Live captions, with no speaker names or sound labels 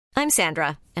I'm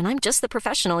Sandra, and I'm just the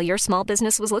professional your small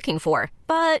business was looking for.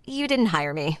 But you didn't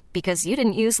hire me because you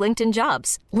didn't use LinkedIn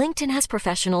Jobs. LinkedIn has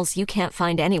professionals you can't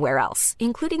find anywhere else,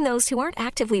 including those who aren't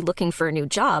actively looking for a new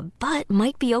job, but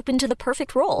might be open to the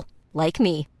perfect role, like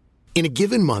me. In a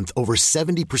given month, over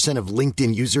 70% of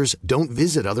LinkedIn users don't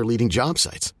visit other leading job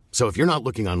sites. So if you're not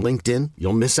looking on LinkedIn,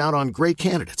 you'll miss out on great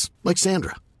candidates like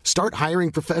Sandra. Start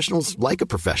hiring professionals like a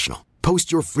professional.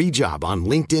 Post your free job on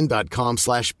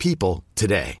linkedin.com/people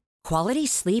today. Quality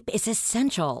sleep is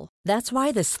essential. That's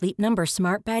why the Sleep Number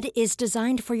Smart Bed is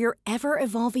designed for your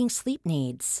ever-evolving sleep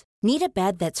needs. Need a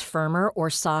bed that's firmer or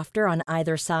softer on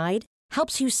either side?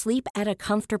 Helps you sleep at a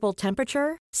comfortable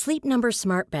temperature? Sleep Number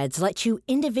Smart Beds let you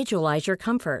individualize your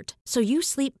comfort, so you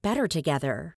sleep better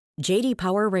together. J.D.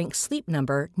 Power ranks Sleep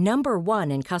Number number 1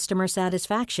 in customer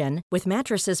satisfaction with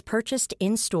mattresses purchased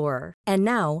in-store. And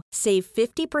now, save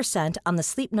 50% on the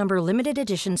Sleep Number Limited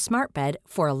Edition Smart Bed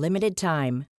for a limited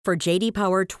time. For J.D.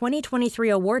 Power 2023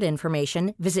 award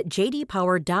information, visit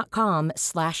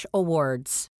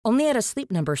jdpower.com/awards. Only at a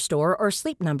Sleep Number store or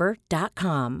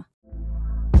sleepnumber.com.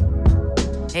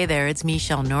 Hey there, it's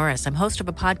Michelle Norris. I'm host of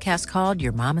a podcast called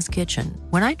Your Mama's Kitchen.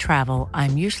 When I travel,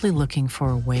 I'm usually looking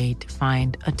for a way to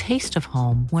find a taste of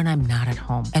home when I'm not at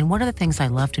home. And one of the things I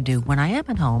love to do when I am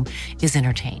at home is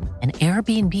entertain. And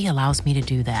Airbnb allows me to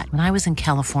do that. When I was in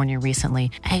California recently,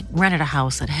 I rented a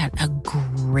house that had a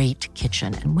great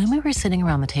kitchen. And when we were sitting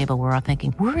around the table, we were all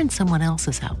thinking, we're in someone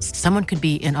else's house. Someone could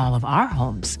be in all of our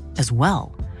homes as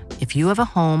well. If you have a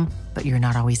home, but you're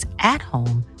not always at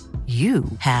home, you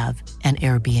have an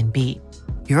Airbnb.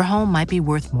 Your home might be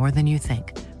worth more than you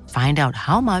think. Find out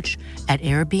how much at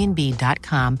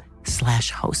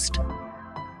airbnb.com/host.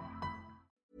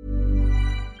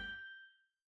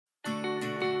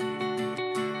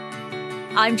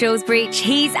 I'm Jules Breach,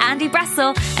 he's Andy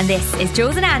Brassel, and this is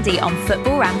Jules and Andy on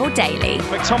Football Ramble Daily.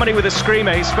 McTominay with a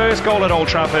screamer, his first goal at Old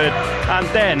Trafford, and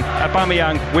then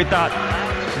Aubameyang with that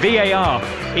VAR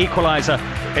equaliser.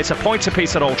 It's a point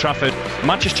apiece at Old Trafford.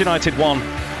 Manchester United 1,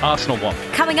 Arsenal 1.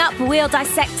 Coming up, we'll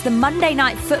dissect the Monday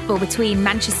night football between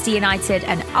Manchester United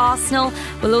and Arsenal.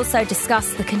 We'll also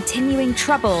discuss the continuing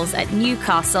troubles at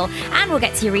Newcastle, and we'll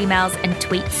get to your emails and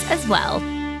tweets as well.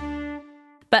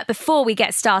 But before we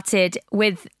get started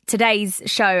with today's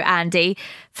show, Andy,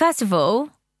 first of all,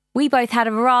 we both had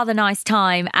a rather nice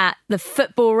time at the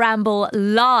Football Ramble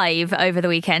Live over the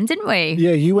weekend, didn't we?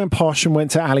 Yeah, you went posh and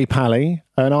went to Ali Pali,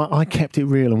 and I kept it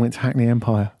real and went to Hackney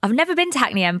Empire. I've never been to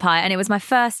Hackney Empire, and it was my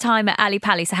first time at Ali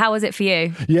Pali, so how was it for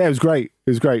you? Yeah, it was great.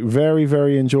 It was great. Very,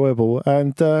 very enjoyable.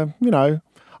 And, I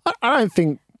don't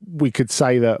think we could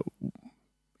say that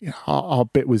our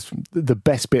bit was the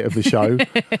best bit of the show.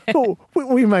 But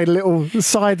we made a little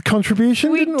side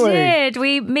contribution, didn't we? We did.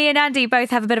 Me and Andy both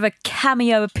have a bit of a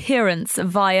cameo appearance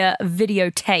via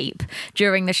videotape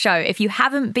during the show. If you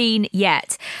haven't been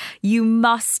yet, you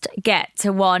must get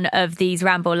to one of these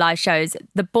Ramble live shows.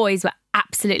 The boys were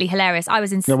absolutely hilarious. I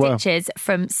was in stitches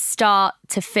from start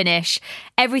to finish.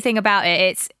 Everything about it,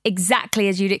 it's exactly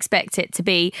as you'd expect it to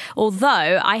be.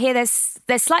 Although I hear there's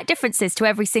slight differences to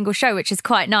every single show, which is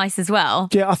quite nice as well.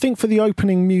 Yeah, I think for the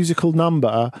opening musical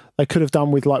number, they could have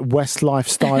done with like Westlife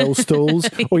style stools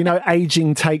or,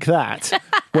 Aging Take That,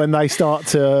 when they start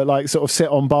to like sort of sit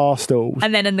on bar stools.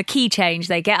 And then in the key change,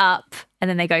 they get up and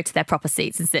then they go to their proper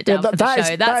seats and sit down for the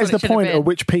show. That is the point at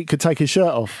which Pete could take his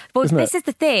shirt off. But this is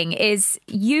the thing, is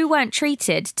you weren't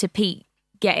treated to Pete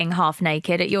getting half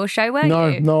naked at your show, were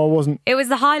you? No, I wasn't. It was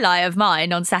the highlight of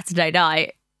mine on Saturday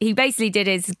night. He basically did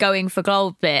his going for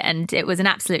gold bit, and it was an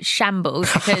absolute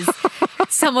shambles because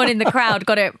someone in the crowd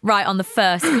got it right on the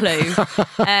first clue.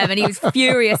 And he was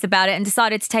furious about it and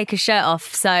decided to take his shirt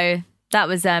off. So that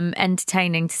was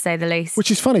entertaining, to say the least. Which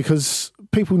is funny because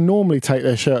people normally take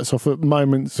their shirts off at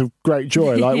moments of great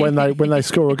joy, like when they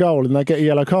score a goal and they get a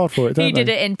yellow card for it, don't they? He did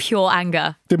it in pure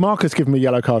anger. Did Marcus give him a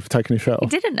yellow card for taking his shirt off?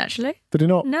 He didn't, actually. Did he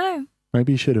not? No.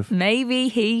 Maybe he should have. Maybe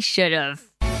he should have.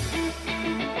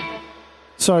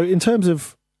 So in terms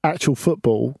of actual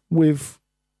football, we've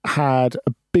had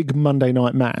a big Monday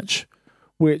night match,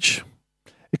 which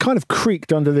it kind of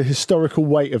creaked under the historical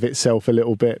weight of itself a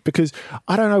little bit because,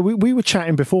 I don't know, we were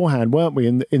chatting beforehand, weren't we,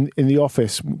 in the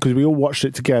office, because we all watched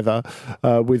it together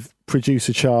with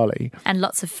producer Charlie. And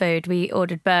lots of food. We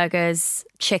ordered burgers,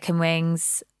 chicken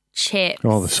wings, chips.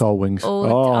 Oh, the soul wings.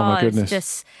 My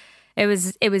goodness.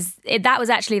 That was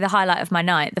actually the highlight of my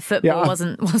night. The football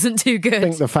wasn't too good. I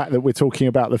think the fact that we're talking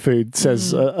about the food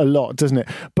says a lot, doesn't it?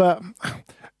 But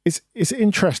it's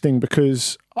interesting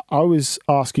because I was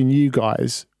asking you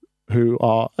guys, who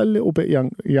are a little bit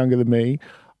younger than me,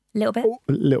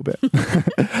 a little bit,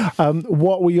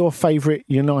 what were your favourite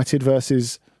United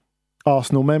versus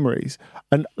Arsenal memories.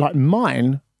 And like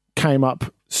mine came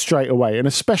up straight away. And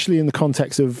especially in the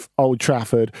context of Old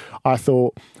Trafford, I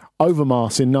thought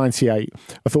Overmars in 98.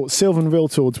 I thought Sylvain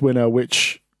Wiltord's winner,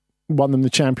 which won them the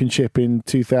championship in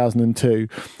 2002.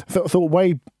 I thought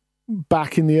way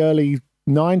back in the early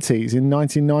 90s, in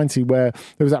 1990, where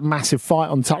there was that massive fight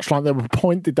on touchline. There were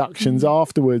point deductions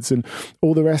afterwards and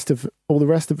all the rest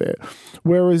of it.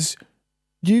 Whereas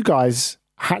you guys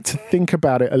had to think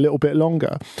about it a little bit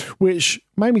longer, which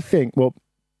made me think, well,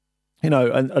 you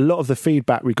know, and a lot of the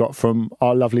feedback we got from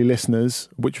our lovely listeners,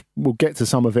 which we'll get to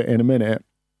some of it in a minute,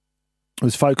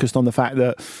 was focused on the fact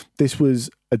that this was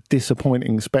a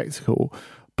disappointing spectacle.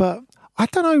 But I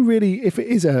don't know really if it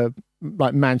is a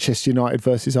like Manchester United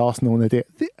versus Arsenal. And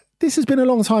this has been a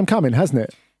long time coming, hasn't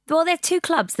it? Well, there are two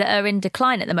clubs that are in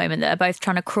decline at the moment that are both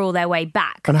trying to crawl their way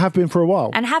back. And have been for a while.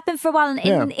 And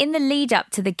in the lead up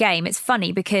to the game, it's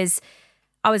funny because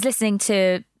I was listening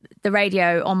to the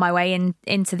radio on my way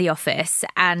into the office,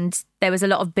 and there was a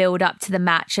lot of build up to the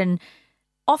match. And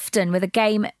often with a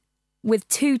game with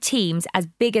two teams as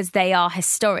big as they are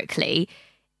historically,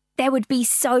 there would be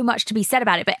so much to be said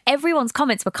about it. But everyone's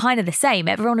comments were kind of the same.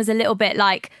 Everyone was a little bit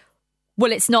like,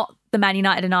 well, it's not the Man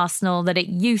United and Arsenal that it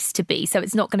used to be, so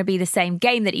it's not going to be the same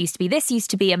game that it used to be. This used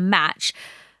to be a match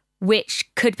which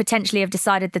could potentially have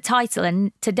decided the title.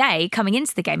 And today, coming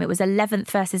into the game, it was 11th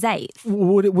versus 8th.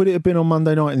 Would it have been on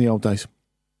Monday night in the old days?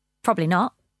 Probably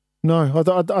not. No,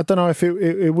 I don't know if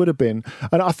it would have been.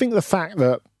 And I think the fact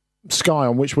that Sky,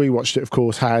 on which we watched it, of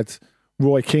course, had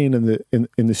Roy Keane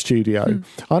in the studio.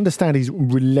 I understand he's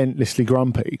relentlessly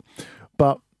grumpy,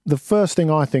 but the first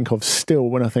thing I think of still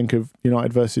when I think of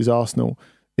United versus Arsenal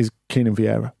is Keane and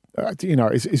Vieira. You know,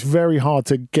 it's very hard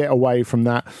to get away from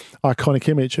that iconic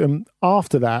image. And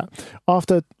after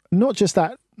not just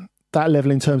that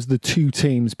level in terms of the two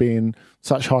teams being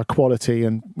such high quality,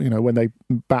 and you know when they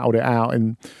battled it out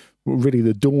in really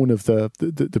the dawn of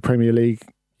the Premier League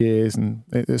years, and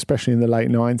especially in the late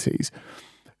 90s,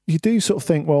 you do sort of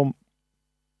think, well,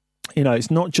 you know,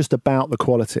 it's not just about the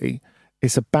quality;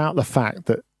 it's about the fact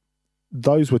that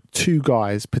those were two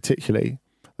guys, particularly,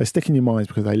 they stick in your minds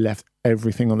because they left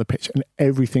everything on the pitch, and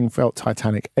everything felt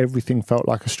titanic. Everything felt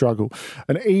like a struggle.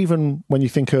 And even when you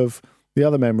think of the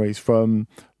other memories from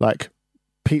like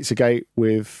Pizzagate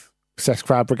with Cesc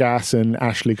Fabregas and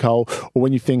Ashley Cole, or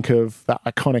when you think of that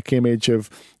iconic image of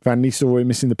Van Nistelrooy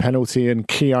missing the penalty and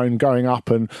Keown going up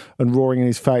and roaring in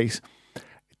his face,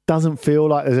 it doesn't feel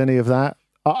like there's any of that.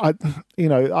 I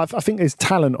think there's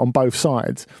talent on both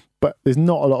sides, but there's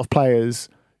not a lot of players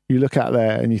you look at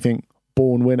there and you think,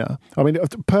 born winner. I mean,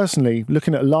 personally,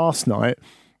 looking at last night,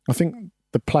 I think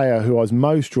the player who I was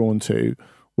most drawn to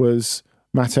was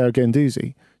Matteo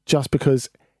Guendouzi, just because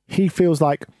he feels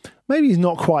like, maybe he's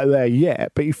not quite there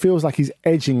yet, but he feels like he's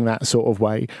edging that sort of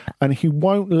way, and he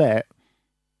won't let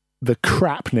the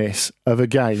crapness of a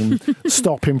game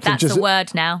stop him from just the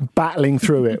word now. Battling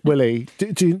through it, will he?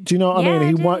 Do you know what I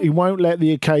mean? He won't let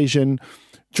the occasion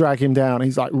drag him down.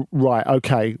 He's like, right,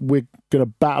 okay, we're going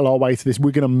to battle our way to this.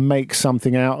 We're going to make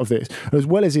something out of this. And as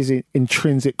well as his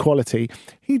intrinsic quality,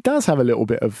 he does have a little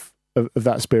bit of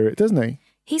that spirit, doesn't he?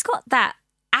 He's got that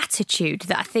attitude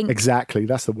that I think... Exactly,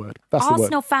 that's the word.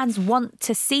 Arsenal fans want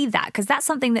to see that, because that's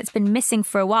something that's been missing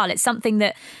for a while. It's something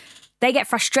that they get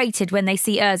frustrated when they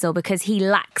see Ozil because he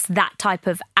lacks that type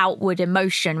of outward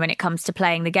emotion when it comes to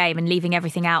playing the game and leaving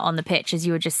everything out on the pitch, as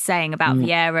you were just saying about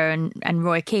Vieira and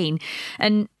Roy Keane.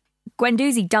 And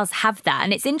Guendouzi does have that.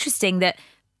 And it's interesting that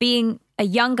being a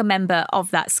younger member of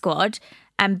that squad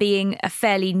and being a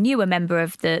fairly newer member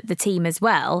of the team as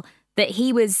well, that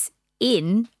he was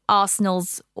in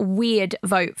Arsenal's weird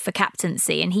vote for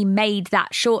captaincy and he made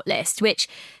that shortlist, which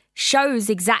shows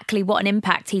exactly what an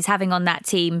impact he's having on that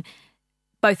team,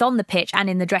 both on the pitch and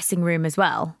in the dressing room as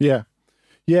well. Yeah,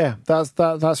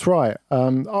 that's right. I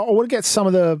want to get some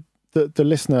of the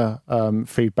listener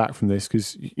feedback from this,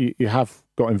 because you have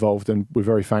got involved and we're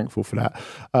very thankful for that.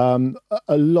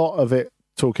 A lot of it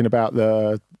talking about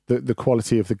the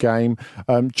quality of the game.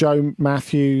 Joe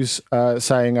Matthews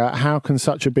saying, how can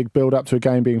such a big build-up to a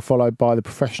game being followed by the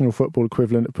professional football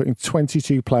equivalent of putting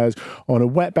 22 players on a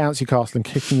wet, bouncy castle and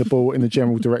kicking the ball in the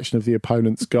general direction of the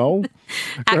opponent's goal?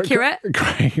 Accurate.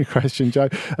 Great question, Joe.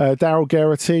 Daryl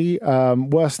Geraghty,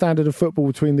 worst standard of football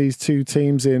between these two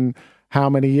teams in how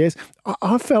many years?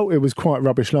 I felt it was quite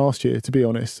rubbish last year, to be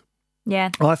honest.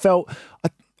 Yeah. I felt...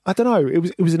 I don't know.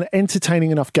 It was an entertaining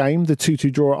enough game, the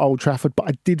 2-2 draw at Old Trafford, but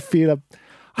I did feel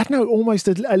almost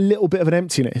a little bit of an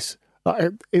emptiness.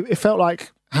 Like it felt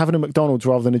like having a McDonald's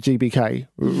rather than a GBK,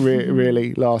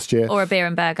 really, last year. Or a beer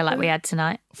and burger like we had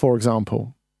tonight. For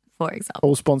example. for example.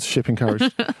 All sponsorship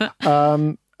encouraged.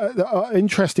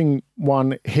 Interesting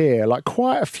one here. Like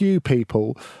quite a few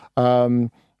people,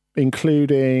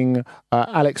 including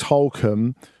Alex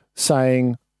Holcomb,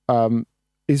 saying,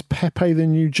 is Pepe the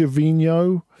new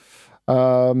Gervinho?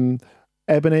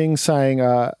 Ebening saying,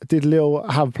 did Lille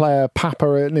have a player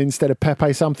Papa instead of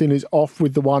Pepe? Something is off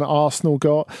with the one Arsenal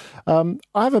got.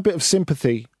 I have a bit of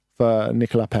sympathy for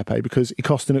Nicolas Pepe because he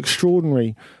cost an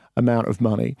extraordinary amount of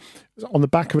money on the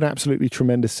back of an absolutely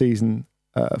tremendous season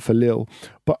for Lille,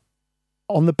 but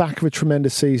on the back of a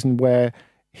tremendous season where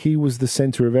he was the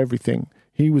centre of everything.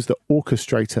 He was the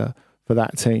orchestrator for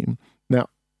that team. Now,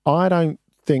 I don't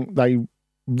think they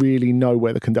really know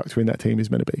where the conductor in that team is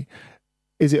meant to be.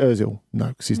 Is it Ozil? No,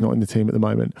 because he's not in the team at the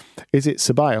moment. Is it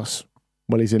Ceballos?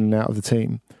 Well, he's in and out of the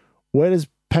team. Where does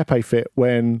Pepe fit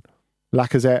when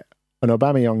Lacazette and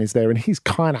Aubameyang is there? And he's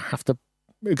kind of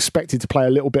expected to play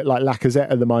a little bit like Lacazette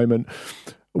at the moment.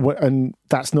 And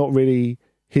that's not really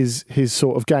his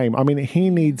sort of game. I mean, he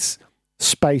needs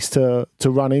space to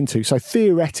run into. So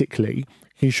theoretically,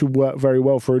 he should work very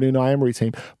well for an Unai Emery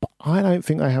team. But I don't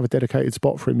think they have a dedicated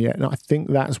spot for him yet. And I think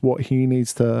that's what he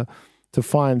needs to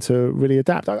find to really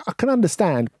adapt. I can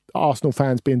understand Arsenal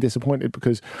fans being disappointed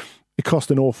because it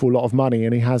cost an awful lot of money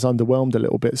and he has underwhelmed a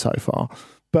little bit so far.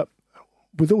 But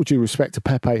with all due respect to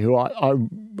Pepe, who I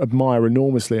admire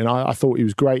enormously, and I thought he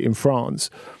was great in France,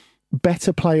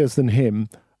 better players than him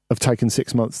have taken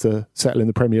 6 months to settle in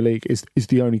the Premier League is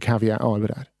the only caveat I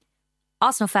would add.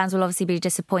 Arsenal fans will obviously be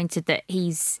disappointed that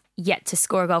he's yet to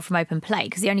score a goal from open play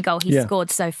because the only goal he's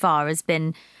scored so far has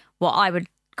been what I would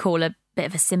call a bit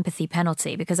of a sympathy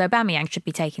penalty, because Aubameyang should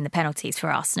be taking the penalties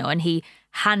for Arsenal and he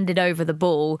handed over the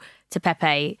ball to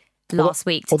Pepe last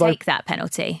week to take that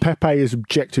penalty. Pepe is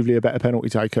objectively a better penalty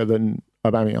taker than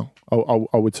Aubameyang.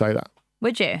 I would say that.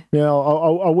 Would you? Yeah,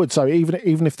 I would say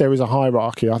even if there is a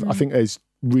hierarchy, I think there's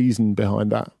reason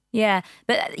behind that. Yeah,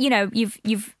 but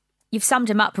you've summed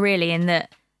him up really in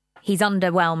that he's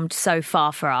underwhelmed so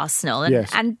far for Arsenal,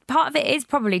 and part of it is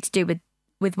probably to do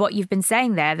with what you've been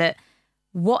saying there, that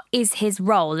what is his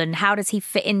role and how does he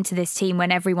fit into this team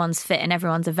when everyone's fit and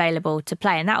everyone's available to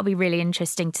play? And that'll be really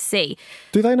interesting to see.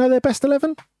 Do they know their best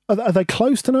 11? Are they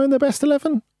close to knowing their best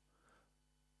 11?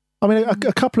 I mean, a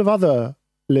couple of other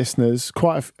listeners,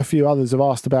 quite a few others, have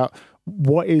asked about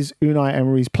what is Unai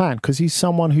Emery's plan, because he's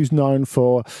someone who's known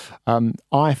for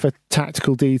eye for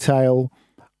tactical detail.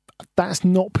 That's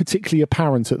not particularly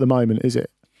apparent at the moment, is it?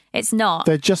 It's not.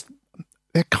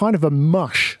 They're kind of a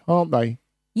mush, aren't they?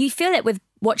 You feel it with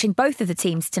watching both of the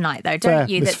teams tonight, though, don't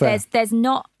you? That there's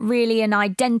not really an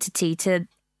identity to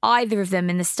either of them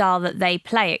in the style that they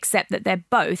play, except that they're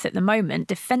both, at the moment,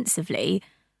 defensively,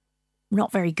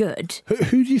 not very good.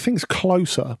 Who do you think's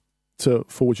closer to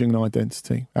forging an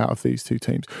identity out of these two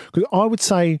teams? Because I would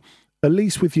say, at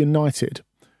least with United,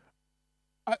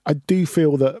 I do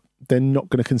feel that they're not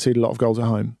going to concede a lot of goals at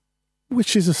home,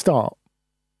 which is a start.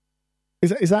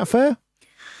 Is that fair?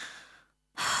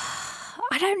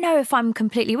 I don't know if I'm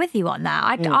completely with you on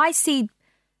that. I see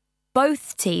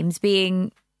both teams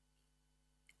being...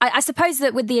 I suppose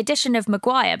that with the addition of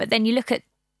Maguire, but then you look at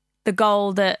the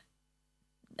goal that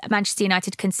Manchester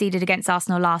United conceded against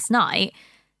Arsenal last night,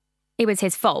 it was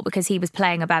his fault because he was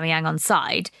playing Aubameyang on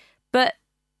side. But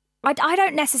I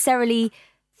don't necessarily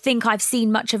think I've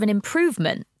seen much of an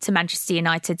improvement to Manchester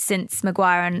United since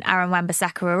Maguire and Aaron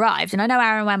Wan-Bissaka arrived. And I know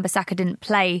Aaron Wan-Bissaka didn't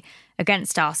play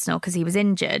against Arsenal because he was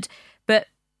injured. But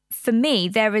for me,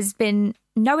 there has been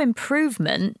no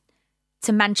improvement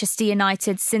to Manchester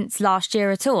United since last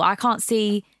year at all. I can't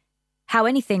see how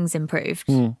anything's improved,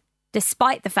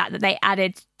 despite the fact that they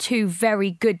added two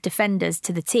very good defenders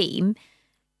to the team.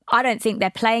 I don't think they're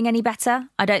playing any better.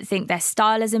 I don't think their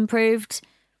style has improved.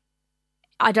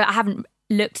 I haven't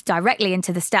looked directly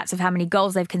into the stats of how many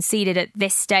goals they've conceded at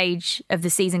this stage of the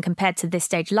season compared to this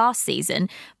stage last season,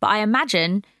 but I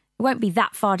imagine it won't be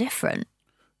that far different.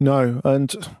 No,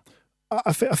 and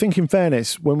I think in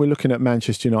fairness, when we're looking at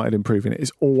Manchester United improving,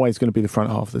 it's always going to be the front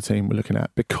half of the team we're looking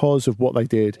at because of what they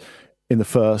did in the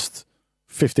first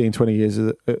 15, 20 years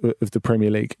of the Premier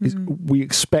League. We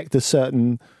expect a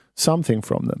certain something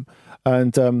from them.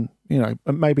 And,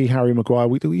 maybe Harry Maguire,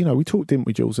 we talked, didn't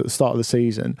we, Jules, at the start of the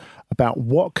season about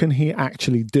what can he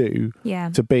actually do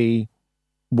to be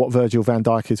what Virgil van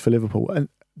Dijk is for Liverpool. And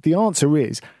the answer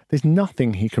is there's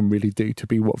nothing he can really do to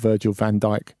be what Virgil van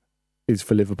Dijk is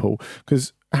for Liverpool,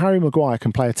 because Harry Maguire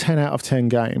can play a 10 out of 10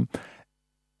 game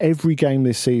every game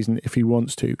this season if he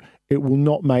wants to. It will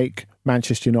not make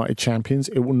Manchester United champions.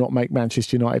 It will not make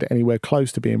Manchester United anywhere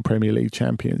close to being Premier League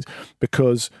champions,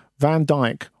 because Van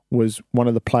Dijk was one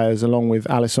of the players, along with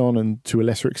Alisson and to a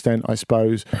lesser extent, I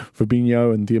suppose,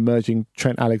 Fabinho and the emerging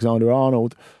Trent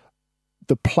Alexander-Arnold,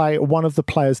 one of the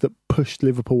players that pushed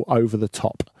Liverpool over the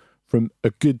top from a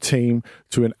good team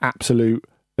to an absolute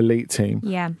elite team.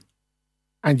 Yeah.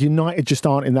 And United just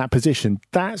aren't in that position.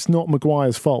 That's not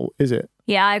Maguire's fault, is it?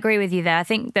 Yeah, I agree with you there. I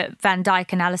think that Van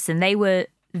Dijk and Alisson, they were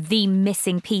the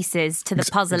missing pieces to the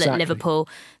puzzle at Liverpool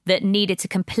that needed to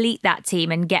complete that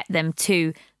team and get them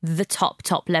to the top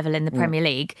level in the Premier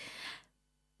League.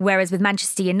 Whereas with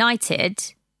Manchester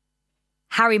United,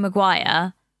 Harry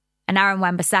Maguire and Aaron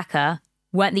Wan-Bissaka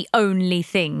weren't the only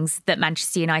things that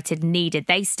Manchester United needed.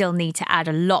 They still need to add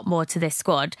a lot more to this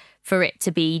squad for it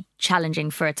to be challenging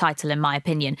for a title, in my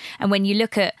opinion. And when you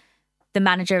look at the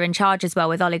manager in charge as well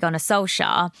with Ole Gunnar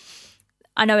Solskjaer,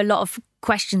 I know a lot of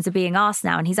questions are being asked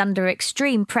now and he's under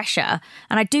extreme pressure.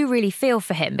 And I do really feel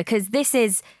for him because this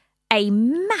is a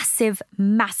massive,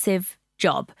 massive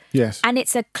job. Yes. And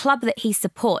it's a club that he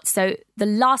supports. So the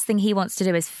last thing he wants to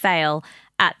do is fail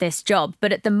at this job.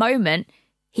 But at the moment,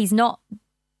 he's not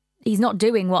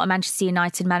doing what a Manchester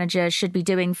United manager should be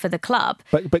doing for the club.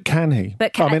 But can he?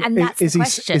 But can, and that's the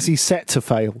question. Is he set to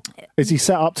fail? Is he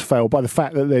set up to fail by the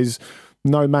fact that there's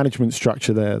no management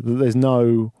structure there, that there's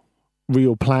no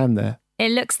real plan there?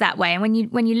 It looks that way. And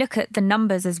when you look at the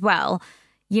numbers as well,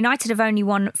 United have only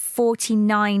won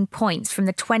 49 points from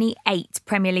the 28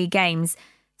 Premier League games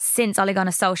since Ole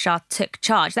Gunnar Solskjaer took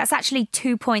charge. That's actually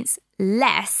 2 points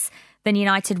less than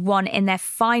United won in their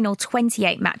final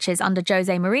 28 matches under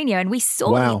Jose Mourinho. And we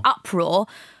saw the uproar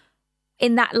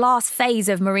in that last phase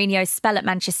of Mourinho's spell at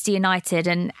Manchester United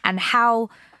and how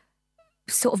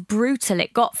sort of brutal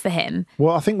it got for him.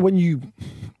 Well, I think when you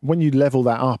level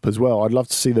that up as well, I'd love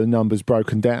to see the numbers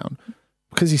broken down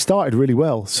because he started really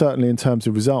well, certainly in terms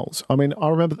of results. I mean, I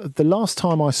remember the last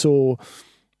time I saw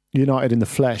United in the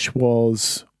flesh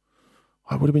was,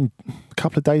 I would have been a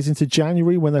couple of days into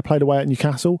January when they played away at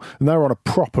Newcastle, and they were on a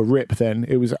proper rip then.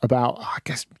 It was about, I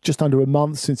guess, just under a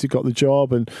month since he got the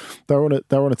job, and they were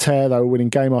on a tear. They were winning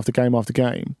game after game after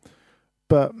game.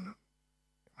 But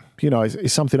you know,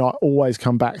 it's something I always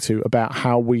come back to about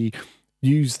how we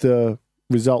use the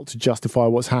result to justify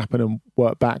what's happened and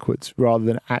work backwards rather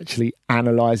than actually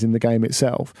analysing the game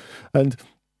itself. And,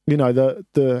 you know,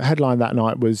 the headline that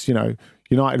night was, you know,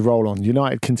 United roll on,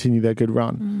 United continue their good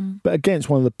run. But against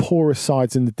one of the poorest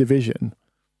sides in the division,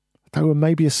 they were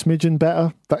maybe a smidgen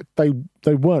better.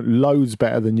 They weren't loads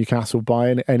better than Newcastle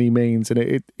by any means. And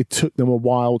it took them a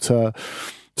while to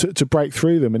break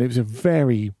through them. And it was a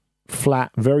very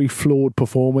flat, very flawed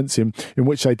performance in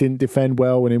which they didn't defend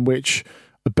well and in which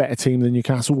a better team than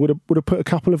Newcastle would have put a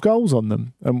couple of goals on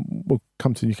them. And we'll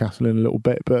come to Newcastle in a little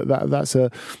bit, but that's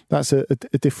a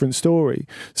different story.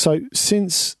 So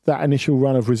since that initial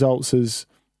run of results has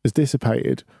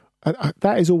dissipated,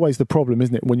 that is always the problem,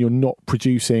 isn't it? When you're not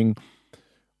producing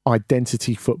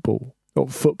identity football or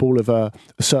football of a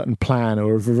certain plan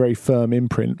or of a very firm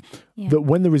imprint, that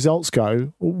when the results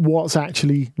go, what's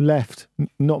actually left?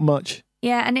 Not much.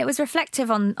 Yeah, and it was reflective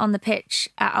on the pitch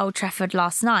at Old Trafford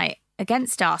last night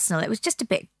against Arsenal. It was just a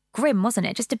bit grim, wasn't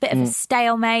it? Just a bit of a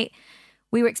stalemate.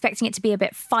 We were expecting it to be a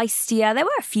bit feistier. There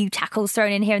were a few tackles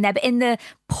thrown in here and there, but in the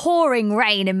pouring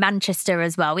rain in Manchester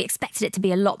as well, we expected it to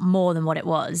be a lot more than what it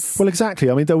was. Well, exactly.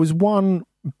 I mean, there was one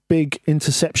big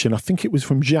interception. I think it was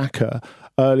from Xhaka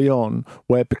early on,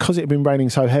 where because it had been raining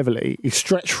so heavily, he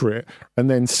stretched for it and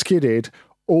then skidded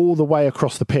all the way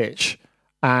across the pitch.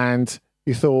 And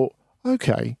you thought,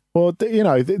 okay, well, you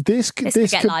know, this could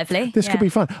get lively. This could be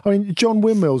fun. I mean, John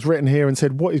Windmill's written here and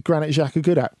said, what is Granit Xhaka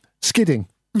good at? Skidding.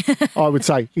 I would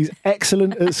say he's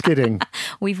excellent at skidding.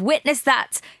 We've witnessed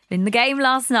that in the game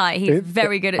last night. He's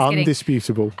very good at skidding.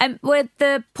 Undisputable. Well,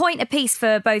 the point apiece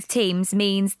for both teams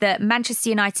means that Manchester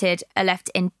United are left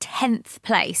in 10th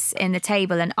place in the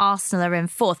table and Arsenal are in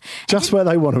 4th. Just where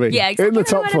they want to be. Yeah, exactly. In the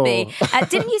top 4.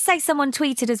 Didn't you say someone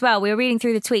tweeted as well? We were reading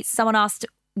through the tweets. Someone asked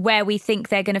where we think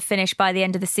they're going to finish by the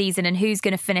end of the season and who's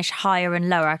going to finish higher and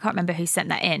lower. I can't remember who sent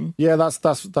that in. Yeah,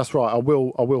 that's right. I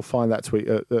will find that tweet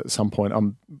at some point.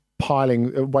 I'm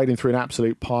wading through an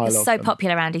absolute pile it's of so them.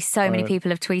 Popular, Andy. So many people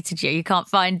have tweeted you. You can't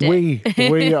find it.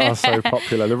 We are so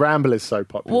popular. The Ramble is so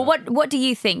popular. Well, what do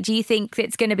you think? Do you think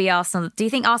it's going to be Arsenal? Do you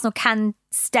think Arsenal can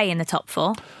stay in the top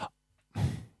 4?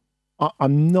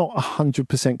 I'm not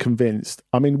 100% convinced.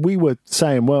 I mean, we were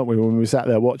saying, weren't we, when we sat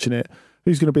there watching it,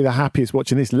 who's going to be the happiest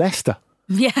watching this? Leicester.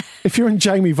 Yeah. If you're in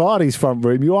Jamie Vardy's front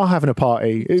room, you are having a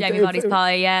party. Jamie Vardy's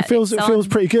party, yeah. It feels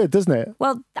pretty good, doesn't it?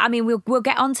 Well, I mean, we'll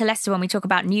get on to Leicester when we talk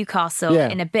about Newcastle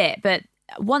in a bit, but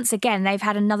once again, they've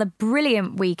had another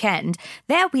brilliant weekend.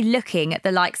 They'll be looking at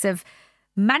the likes of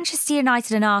Manchester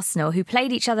United and Arsenal, who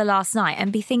played each other last night,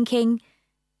 and be thinking,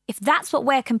 if that's what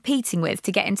we're competing with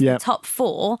to get into the top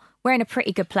 4, we're in a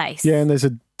pretty good place. Yeah, and there's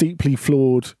a deeply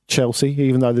flawed Chelsea,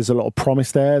 even though there's a lot of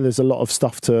promise there. There's a lot of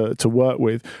stuff to work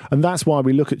with. And that's why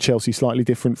we look at Chelsea slightly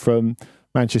different from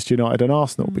Manchester United and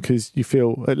Arsenal, because you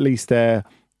feel at least they're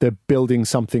building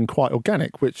something quite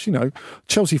organic, which, you know,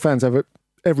 Chelsea fans have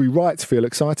every right to feel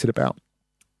excited about.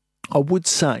 I would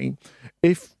say,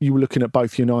 if you were looking at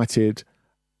both United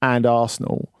and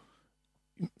Arsenal,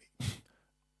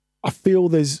 I feel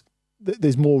there's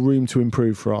more room to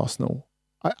improve for Arsenal.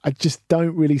 I just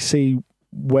don't really see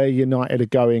where United are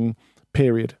going,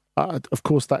 period. Of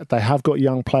course, that they have got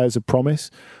young players of promise,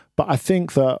 but I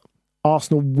think that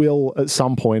Arsenal will, at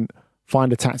some point,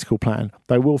 find a tactical plan.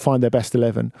 They will find their best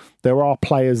 11. There are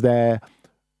players there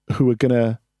who are going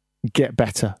to get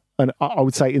better, and I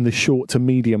would say in the short to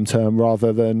medium term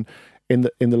rather than in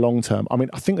the long term. I mean,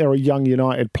 I think there are young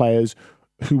United players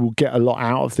who will get a lot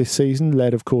out of this season,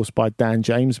 led, of course, by Dan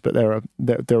James, but there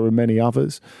are many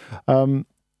others.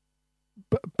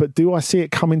 But do I see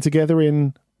it coming together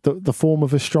in the form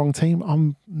of a strong team?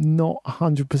 I'm not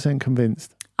 100%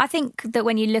 convinced. I think that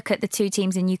when you look at the two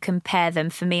teams and you compare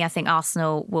them, for me, I think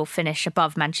Arsenal will finish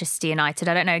above Manchester United.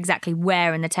 I don't know exactly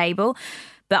where in the table,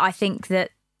 but I think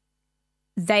that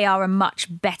they are a much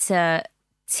better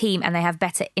team and they have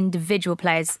better individual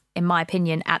players, in my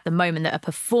opinion, at the moment that are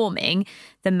performing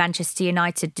than Manchester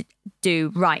United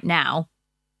do right now.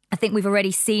 I think we've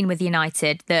already seen with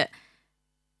United that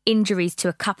injuries to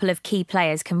a couple of key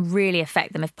players can really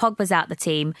affect them. If Pogba's out the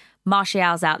team,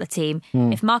 Martial's out the team,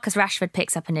 if Marcus Rashford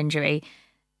picks up an injury...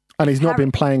 And he's not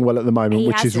been playing well at the moment,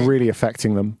 which is really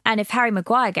affecting them. And if Harry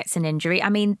Maguire gets an injury, I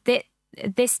mean,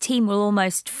 this team will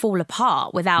almost fall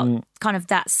apart without kind of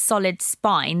that solid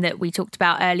spine that we talked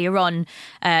about earlier on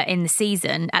in the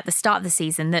season, at the start of the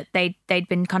season, that they'd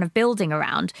been kind of building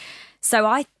around. So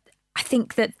I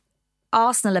think that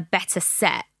Arsenal are better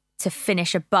set to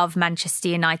finish above Manchester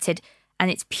United, and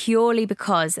it's purely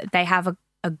because they have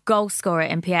a goal scorer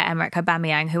in Pierre-Emerick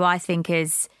Aubameyang, who I think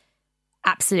is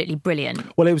absolutely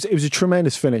brilliant. Well, it was a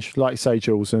tremendous finish, like you say,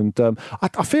 Jules, and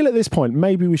I feel at this point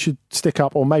maybe we should stick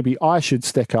up, or maybe I should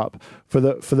stick up for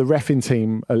the reffing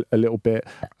team a little bit,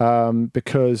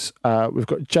 because we've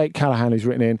got Jake Callahan who's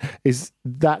written in, is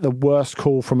that the worst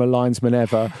call from a linesman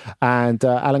ever? And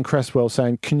Alan Cresswell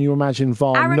saying, can you imagine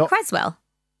VAR Aaron Cresswell?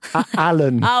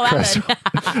 Alan. Oh, Cresswell.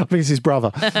 I think it's his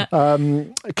brother.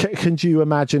 Can you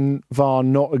imagine VAR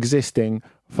not existing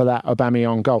for that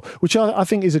Aubameyang goal? Which I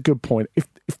think is a good point. If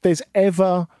there's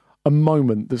ever a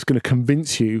moment that's going to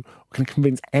convince you, or can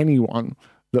convince anyone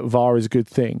that VAR is a good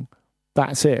thing,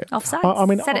 that's it. Offside. I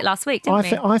mean, said it last week,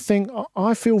 didn't we?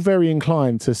 I feel very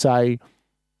inclined to say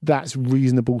that's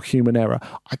reasonable human error.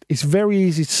 It's very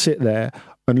easy to sit there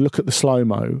and look at the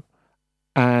slow-mo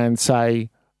and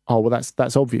say, oh, well,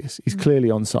 that's obvious. He's clearly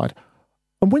onside.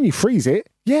 And when you freeze it,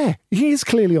 yeah, he is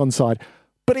clearly onside.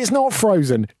 But it's not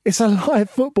frozen. It's a live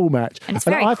football match. And it's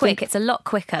very quick. It's a lot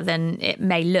quicker than it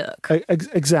may look.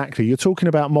 Exactly. You're talking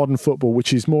about modern football,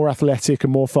 which is more athletic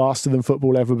and more faster than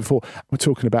football ever before. We're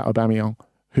talking about Aubameyang,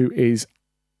 who is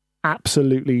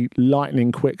absolutely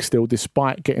lightning quick still,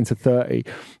 despite getting to 30.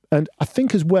 And I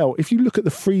think as well, if you look at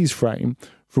the freeze frame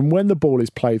from when the ball is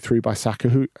played through by Saka,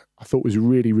 who I thought was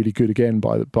really, really good again,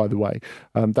 by the way.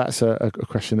 That's a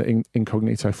question that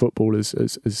Incognito Football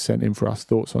has sent in for us,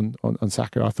 thoughts on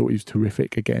Saka. I thought he was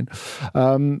terrific again.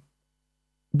 When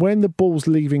the ball's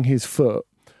leaving his foot,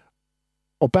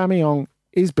 Aubameyang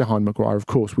is behind Maguire, of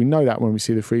course. We know that when we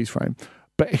see the freeze frame.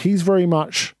 But he's very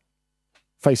much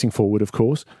facing forward, of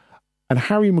course. And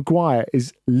Harry Maguire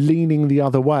is leaning the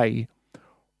other way,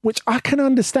 which I can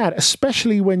understand,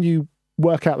 especially when you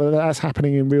work out that that's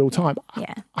happening in real time.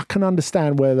 Yeah. I can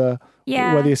understand where the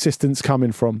assistant's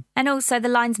coming from. And also the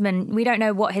linesman, we don't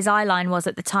know what his eye line was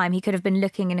at the time. He could have been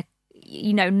looking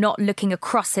not looking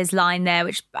across his line there,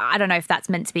 which I don't know if that's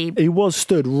meant to be. He was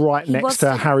stood right next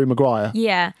to Harry Maguire.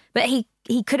 Yeah, but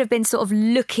he could have been sort of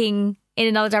looking in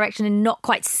another direction and not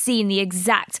quite seeing the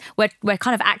exact. We're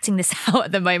kind of acting this out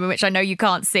at the moment, which I know you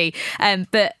can't see,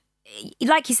 but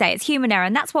like you say, it's human error,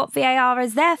 and that's what VAR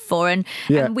is there for. And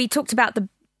we talked about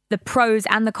the pros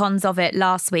and the cons of it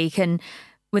last week, and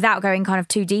without going kind of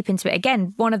too deep into it,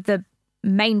 again, one of the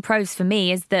main pros for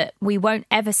me is that we won't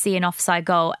ever see an offside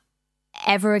goal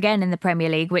ever again in the Premier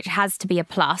League, which has to be a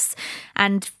plus.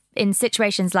 And in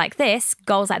situations like this,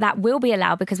 goals like that will be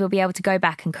allowed because we'll be able to go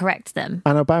back and correct them.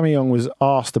 And Aubameyang was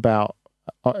asked about,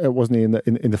 wasn't he,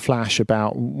 in the flash,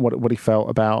 about what he felt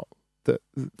about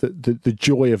the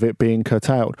joy of it being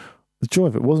curtailed. the joy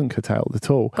of it wasn't curtailed at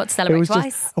all. Got to celebrate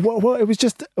twice. It was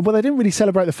just, they didn't really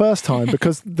celebrate the first time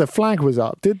because the flag was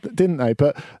up, didn't they?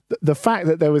 But the fact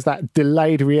that there was that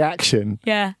delayed reaction,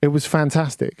 it was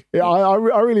fantastic. I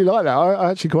really like that.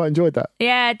 I actually quite enjoyed that.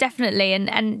 Yeah, definitely.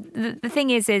 And the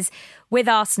thing is with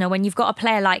Arsenal, when you've got a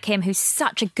player like him who's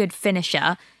such a good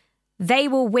finisher, they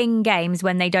will win games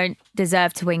when they don't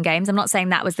deserve to win games. I'm not saying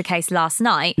that was the case last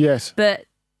night. Yes. But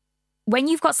when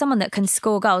you've got someone that can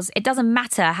score goals, it doesn't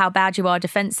matter how bad you are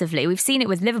defensively. We've seen it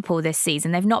with Liverpool this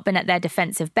season. They've not been at their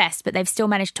defensive best, but they've still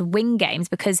managed to win games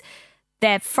because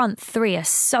their front three are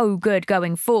so good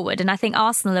going forward. And I think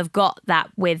Arsenal have got that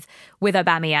with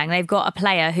Aubameyang. They've got a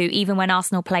player who, even when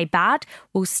Arsenal play bad,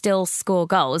 will still score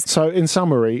goals. So in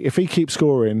summary, if he keeps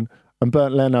scoring and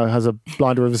Bernd Leno has a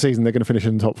blinder of the season, they're going to finish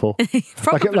in the top four.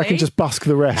 Probably. Like and just busk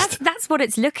the rest. That's what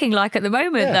it's looking like at the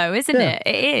moment, though, isn't it?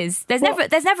 It is. There's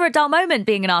never a dull moment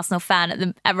being an Arsenal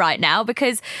fan right now,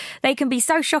 because they can be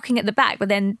so shocking at the back, but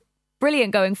then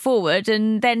brilliant going forward,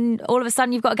 and then all of a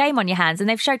sudden you've got a game on your hands. And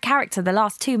they've showed character the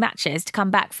last two matches to come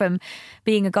back from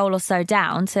being a goal or so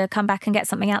down to come back and get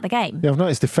something out of the game. Yeah, I've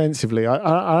noticed defensively,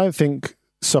 I don't think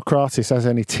Socrates has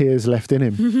any tears left in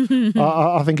him.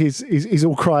 I think he's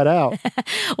all cried out.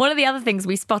 One of the other things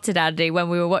we spotted, Andy, when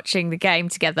we were watching the game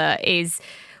together is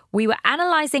we were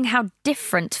analysing how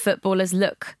different footballers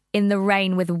look in the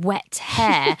rain with wet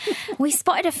hair. We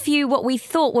spotted a few what we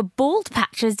thought were bald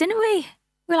patches, didn't we?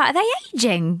 We were like, are they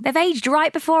aging? They've aged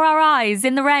right before our eyes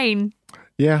in the rain.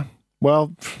 Yeah,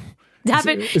 well,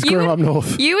 David, it's growing up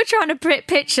north. You were trying to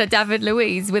picture David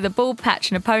Luiz with a bald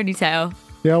patch and a ponytail.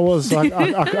 Yeah, I was.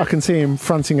 I can see him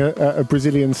fronting a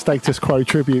Brazilian status quo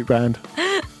tribute band.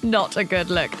 Not a good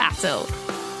look at all.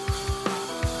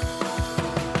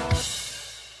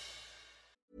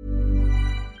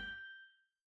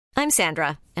 I'm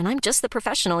Sandra, and I'm just the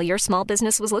professional your small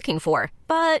business was looking for.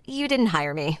 But you didn't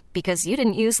hire me because you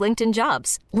didn't use LinkedIn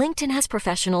Jobs. LinkedIn has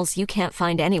professionals you can't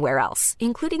find anywhere else,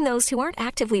 including those who aren't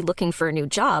actively looking for a new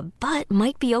job, but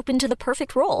might be open to the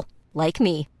perfect role, like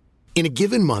me. In a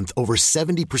given month, over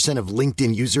 70% of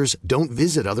LinkedIn users don't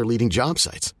visit other leading job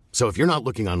sites. So if you're not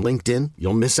looking on LinkedIn,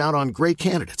 you'll miss out on great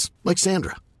candidates like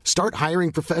Sandra. Start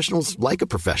hiring professionals like a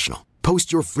professional.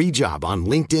 Post your free job on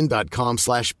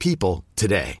linkedin.com/people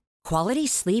today. Quality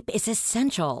sleep is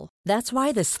essential. That's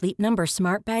why the Sleep Number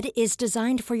Smart Bed is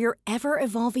designed for your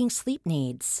ever-evolving sleep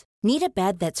needs. Need a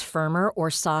bed that's firmer or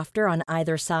softer on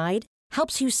either side?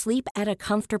 Helps you sleep at a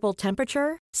comfortable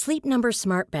temperature? Sleep Number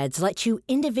Smart Beds let you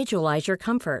individualize your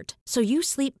comfort, so you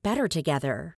sleep better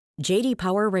together. J.D.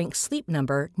 Power ranks Sleep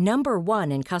Number number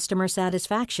 1 in customer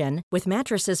satisfaction with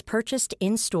mattresses purchased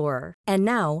in-store. And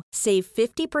now, save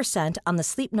 50% on the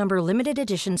Sleep Number Limited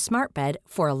Edition Smart Bed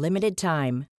for a limited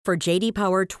time. For J.D.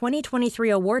 Power 2023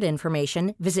 award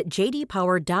information, visit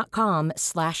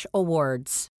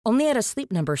jdpower.com/awards. Only at a Sleep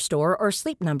Number store or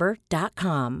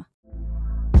sleepnumber.com.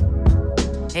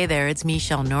 Hey there, it's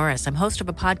Michelle Norris. I'm host of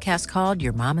a podcast called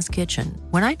Your Mama's Kitchen.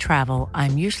 When I travel,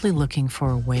 I'm usually looking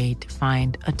for a way to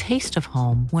find a taste of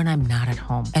home when I'm not at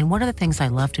home. And one of the things I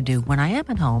love to do when I am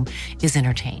at home is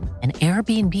entertain. And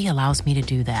Airbnb allows me to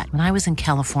do that. When I was in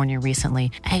California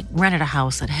recently, I rented a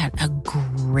house that had a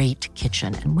great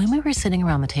kitchen. And when we were sitting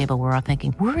around the table, we were all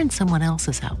thinking, we're in someone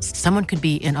else's house. Someone could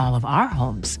be in all of our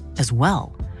homes as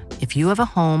well. If you have a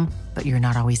home, but you're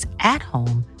not always at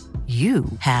home, you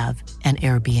have an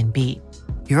Airbnb.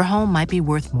 Your home might be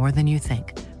worth more than you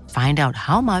think. Find out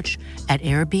how much at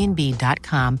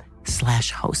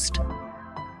airbnb.com/host.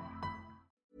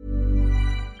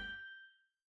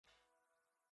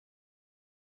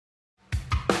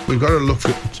 We've got to look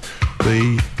at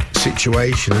the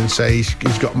situation and say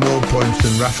he's got more points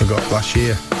than Rafa got last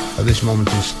year at this moment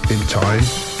in time.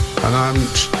 And I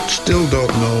still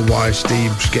don't know why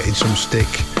Steve's getting some stick.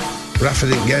 Rafa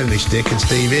didn't get any stick and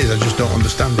Steve is. I just don't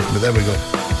understand it, but there we go.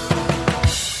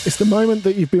 It's the moment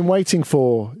that you've been waiting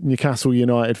for, Newcastle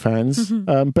United fans.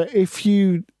 But if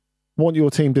you want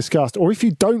your team discussed, or if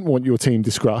you don't want your team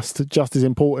discussed, just as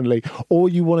importantly, or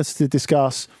you want us to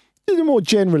discuss a more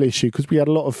general issue, because we had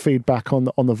a lot of feedback on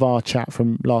the VAR chat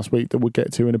from last week that we'll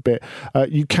get to in a bit,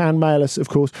 you can mail us, of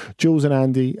course, Jules and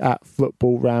Andy at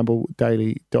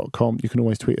footballrambledaily.com. You can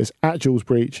always tweet us at Jules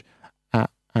Breach,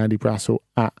 at Andy Brassel,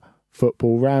 at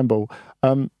Football Ramble.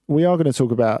 We are going to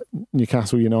talk about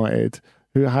Newcastle United,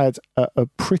 who had a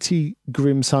pretty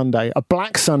grim Sunday, a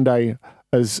black Sunday,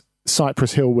 as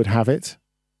Cypress Hill would have it.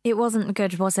 It wasn't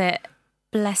good, was it?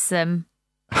 Bless them.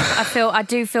 I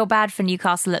do feel bad for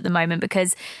Newcastle at the moment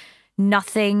because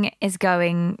nothing is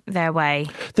going their way.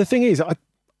 The thing is,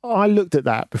 I looked at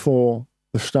that before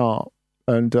the start,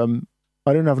 and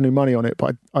I didn't have any money on it,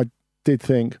 but I did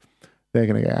think, they're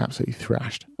going to get absolutely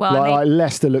thrashed. Well, like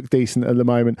Leicester look decent at the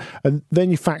moment. And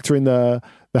then you factor in the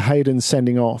Hayden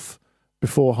sending off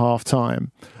before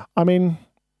half-time. I mean,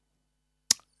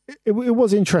 it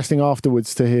was interesting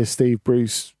afterwards to hear Steve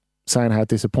Bruce saying how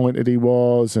disappointed he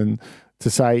was and to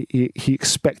say he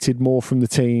expected more from the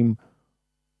team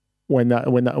when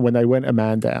they went a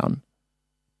man down.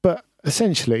 But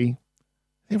essentially,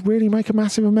 it really make a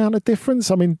massive amount of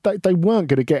difference. I mean, they weren't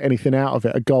going to get anything out of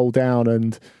it, a goal down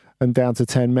and down to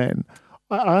 10 men.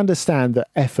 I understand that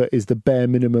effort is the bare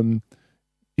minimum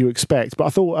you expect, but I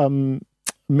thought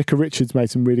Micah Richards made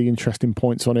some really interesting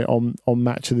points on it on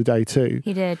Match of the Day too.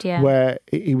 He did, yeah. Where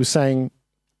he was saying,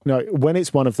 you know, when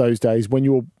it's one of those days, when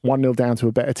you're 1-0 down to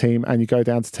a better team and you go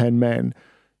down to 10 men,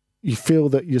 you feel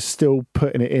that you're still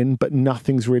putting it in, but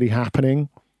nothing's really happening.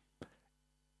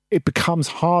 It becomes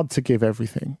hard to give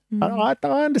everything. I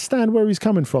understand where he's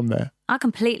coming from there. I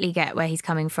completely get where he's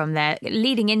coming from there.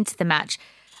 Leading into the match,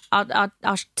 I'll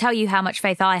tell you how much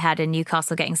faith I had in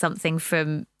Newcastle getting something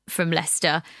from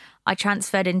Leicester. I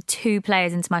transferred in 2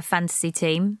 players into my fantasy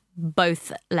team,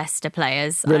 both Leicester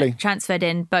players. Really? I transferred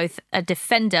in both a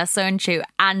defender, Soyuncu,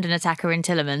 and an attacker in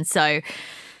Tielemans. So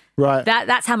right,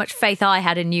 that's how much faith I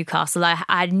had in Newcastle.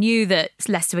 I knew that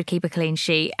Leicester would keep a clean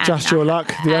sheet. And just your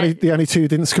luck. The only 2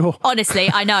 didn't score.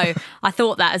 Honestly, I know. I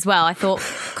thought that as well. I thought,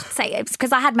 God's sake, it's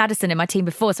because I had Maddison in my team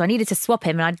before, so I needed to swap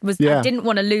him, and I didn't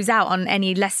want to lose out on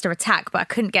any Leicester attack, but I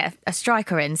couldn't get a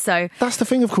striker in. So that's the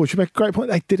thing, of course. You make a great point.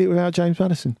 They did it without James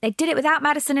Maddison. They did it without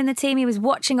Maddison in the team. He was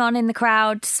watching on in the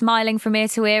crowd, smiling from ear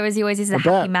to ear, as he always is, a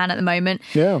happy man at the moment.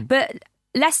 Yeah. But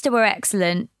Leicester were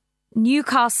excellent.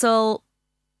 Newcastle,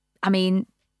 I mean,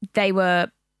 they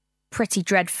were pretty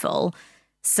dreadful.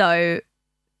 So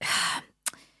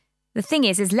the thing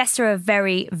is Leicester are a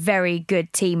very, very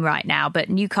good team right now, but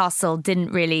Newcastle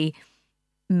didn't really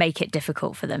make it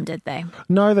difficult for them, did they?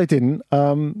 No, they didn't.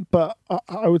 But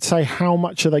I would say, how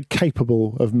much are they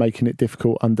capable of making it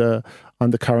difficult under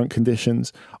current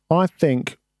conditions? I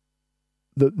think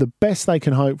that the best they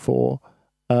can hope for,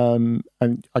 and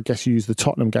I guess use the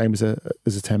Tottenham game as a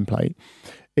template,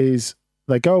 is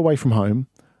they go away from home,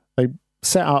 they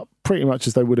set up pretty much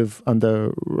as they would have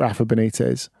under Rafa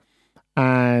Benitez,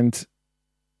 and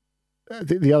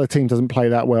the other team doesn't play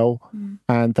that well,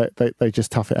 and they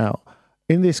just tough it out.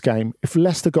 In this game, if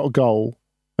Leicester got a goal,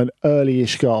 an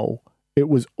early-ish goal, it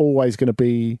was always going to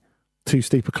be too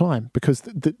steep a climb, because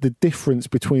the difference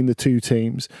between the two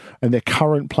teams and their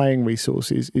current playing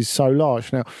resources is so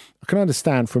large. Now, I can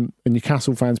understand from a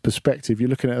Newcastle fan's perspective, you're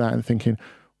looking at that and thinking,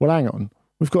 well, hang on,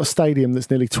 we've got a stadium that's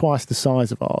nearly twice the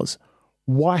size of ours.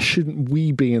 Why shouldn't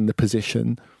we be in the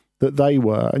position that they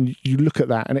were? And you look at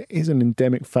that, and it is an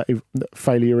endemic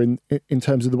failure in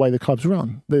terms of the way the club's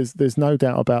run. There's no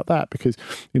doubt about that, because,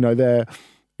 you know, they're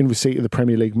in receipt of the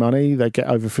Premier League money. They get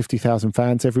over 50,000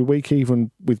 fans every week,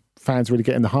 even with fans really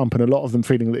getting the hump, and a lot of them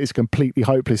feeling that it's a completely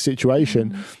hopeless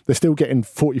situation. They're still getting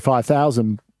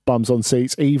 45,000 bums on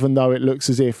seats, even though it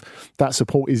looks as if that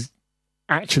support is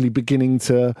actually beginning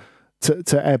to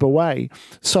ebb away.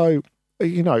 So,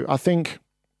 you know, I think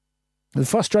the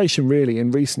frustration really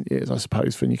in recent years, I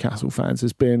suppose, for Newcastle fans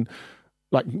has been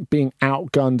like being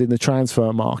outgunned in the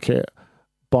transfer market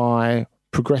by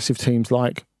progressive teams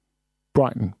like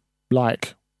Brighton,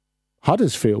 like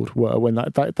Huddersfield were when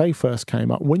they first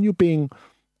came up. When you're being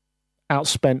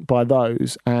outspent by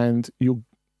those, and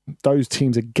those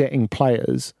teams are getting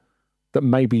players that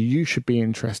maybe you should be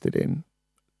interested in,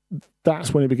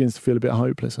 that's when it begins to feel a bit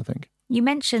hopeless, I think. You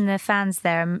mentioned the fans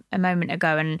there a moment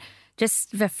ago, and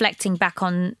just reflecting back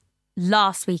on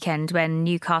last weekend when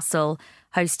Newcastle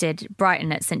hosted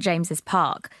Brighton at St James's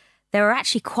Park, there were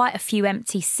actually quite a few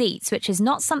empty seats, which is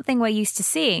not something we're used to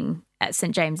seeing at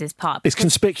St James's Park. It's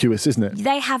conspicuous, isn't it?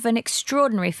 They have an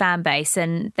extraordinary fan base,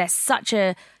 and they're such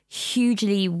a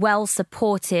hugely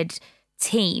well-supported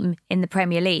team in the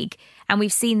Premier League. And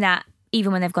we've seen that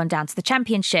even when they've gone down to the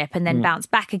Championship and then bounced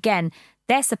back again.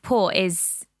 Their support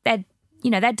is, they're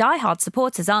diehard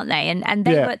supporters, aren't they? And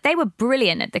they were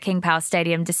brilliant at the King Power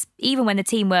Stadium. Just, even when the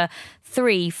team were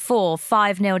 3, 4,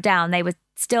 5-0 down, they were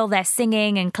still there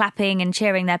singing and clapping and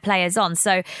cheering their players on.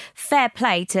 So fair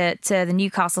play to the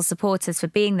Newcastle supporters for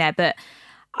being there. But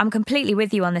I'm completely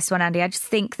with you on this one, Andy. I just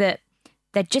think that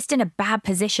they're just in a bad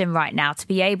position right now to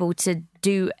be able to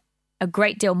do a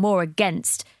great deal more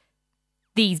against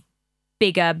these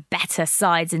bigger, better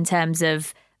sides in terms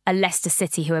of a Leicester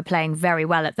City who are playing very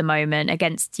well at the moment,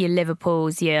 against your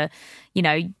Liverpools, your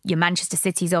Manchester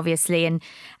Cities, obviously. And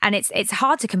it's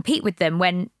hard to compete with them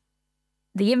when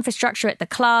the infrastructure at the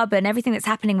club and everything that's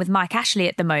happening with Mike Ashley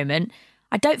at the moment,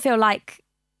 I don't feel like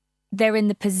they're in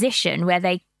the position where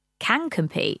they can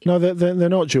compete. No, they're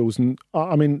not, Jules. And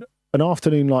I mean, an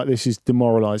afternoon like this is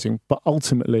demoralising, but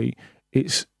ultimately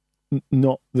it's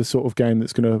not the sort of game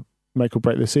that's going to make or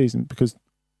break the season, because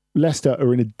Leicester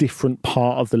are in a different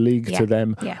part of the league to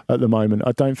them at the moment.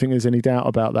 I don't think there's any doubt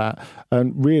about that.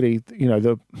 And really, you know,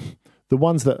 the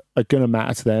ones that are going to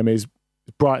matter to them is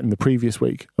Brighton the previous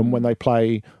week, and when they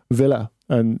play Villa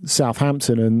and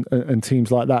Southampton and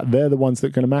teams like that, they're the ones that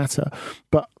are going to matter.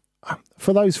 But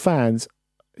for those fans,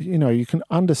 you know, you can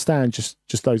understand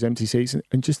just those empty seats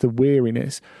and just the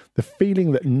weariness, the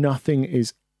feeling that nothing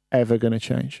is ever going to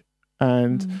change.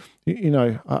 And, you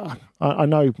know, I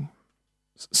know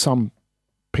some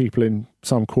people in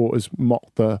some quarters mock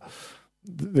the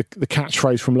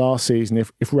catchphrase from last season,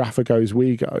 if Rafa goes,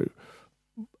 we go.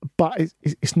 But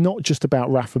it's not just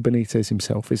about Rafa Benitez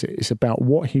himself, is it? It's about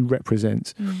what he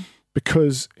represents,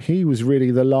 because he was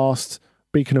really the last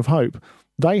beacon of hope.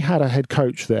 They had a head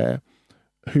coach there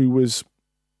who was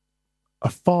a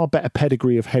far better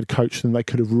pedigree of head coach than they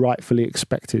could have rightfully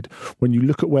expected when you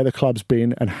look at where the club's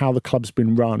been and how the club's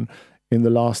been run in the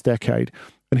last decade.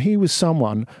 And he was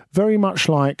someone very much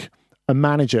like a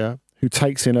manager who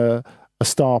takes in a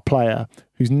star player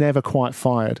who's never quite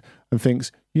fired and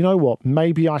thinks, you know what,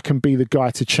 maybe I can be the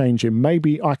guy to change him.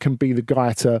 Maybe I can be the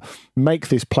guy to make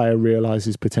this player realise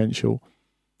his potential.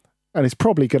 And it's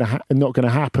probably not going to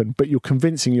happen, but you're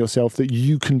convincing yourself that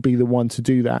you can be the one to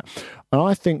do that. And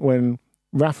I think when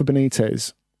Rafa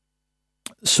Benitez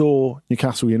saw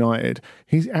Newcastle United,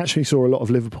 he actually saw a lot of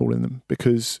Liverpool in them,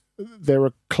 because they're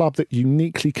a club that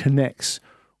uniquely connects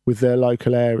with their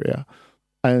local area.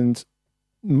 And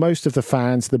most of the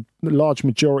fans, the large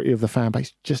majority of the fan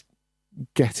base, just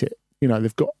get it. You know,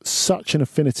 they've got such an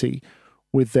affinity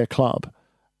with their club.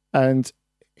 And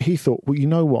he thought, well, you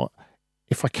know what?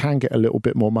 If I can get a little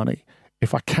bit more money,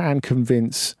 if I can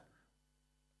convince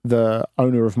the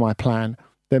owner of my plan,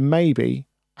 then maybe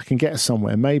I can get us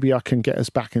somewhere. Maybe I can get us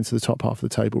back into the top half of the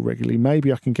table regularly.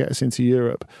 Maybe I can get us into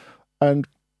Europe. And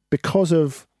because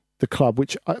of the club,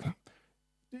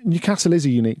 Newcastle is a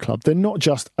unique club. They're not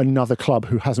just another club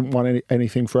who hasn't won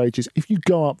anything for ages. If you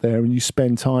go up there and you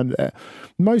spend time there,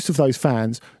 most of those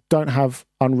fans don't have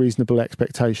unreasonable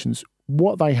expectations.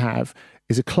 What they have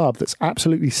is a club that's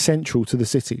absolutely central to the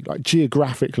city. Like,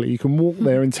 geographically, you can walk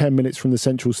there in 10 minutes from the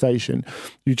central station.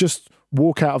 You just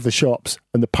walk out of the shops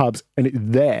and the pubs and it's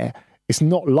there. It's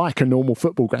not like a normal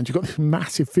football ground. You've got this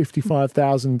massive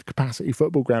 55,000 capacity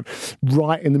football ground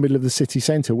right in the middle of the city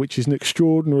centre, which is an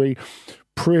extraordinary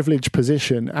privileged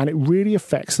position. And it really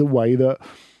affects the way that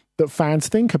fans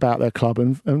think about their club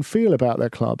and feel about their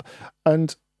club.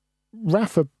 And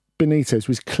Rafa Benitez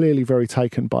was clearly very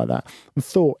taken by that and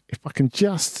thought, if I can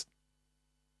just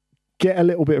get a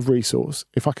little bit of resource,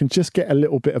 if I can just get a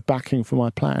little bit of backing for my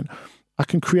plan, I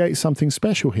can create something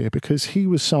special here. Because he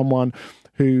was someone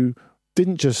who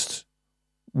didn't just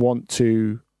want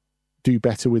to do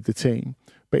better with the team,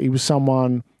 but he was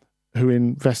someone who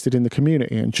invested in the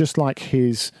community. And just like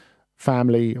his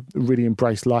family really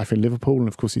embraced life in Liverpool, and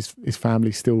of course his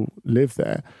family still live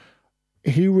there,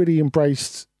 he really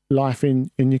embraced life in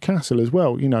Newcastle as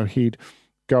well. You know, he'd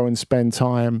go and spend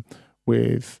time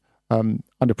with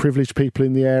underprivileged people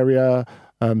in the area,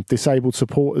 disabled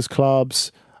supporters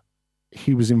clubs.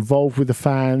 He was involved with the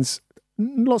fans.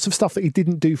 Lots of stuff that he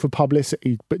didn't do for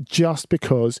publicity, but just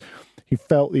because he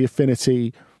felt the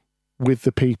affinity with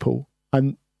the people.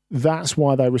 And that's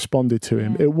why they responded to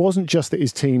him. It wasn't just that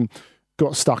his team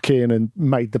got stuck in and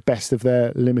made the best of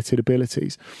their limited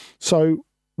abilities. So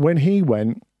when he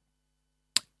went,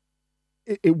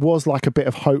 it was like a bit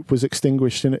of hope was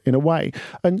extinguished in a way.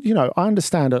 And, you know, I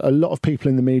understand a lot of people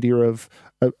in the media have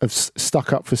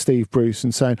stuck up for Steve Bruce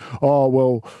and saying, oh,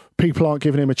 well, people aren't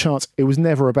giving him a chance. It was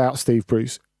never about Steve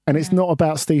Bruce. And it's not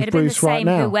about Steve Bruce right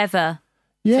now. Whoever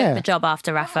took the job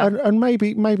after Rafa. And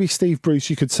maybe Steve Bruce,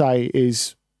 you could say,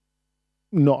 is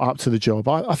not up to the job.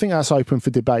 I think that's open for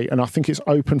debate. And I think it's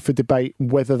open for debate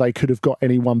whether they could have got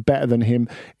anyone better than him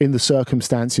in the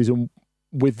circumstances and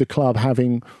with the club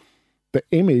having the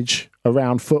image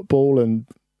around football and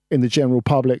in the general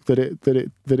public that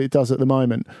it does at the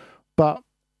moment. But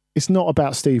it's not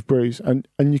about Steve Bruce, and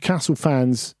Newcastle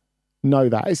fans know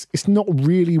that. It's not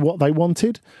really what they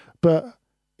wanted, but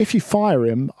if you fire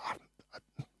him,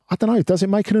 I don't know, does it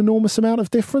make an enormous amount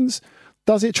of difference?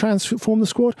 Does it transform the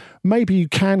squad? Maybe you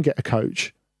can get a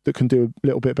coach that can do a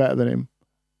little bit better than him,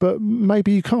 but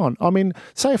maybe you can't. I mean,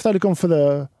 say if they'd have gone for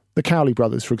the Cowley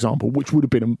brothers, for example, which would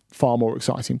have been a far more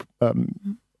exciting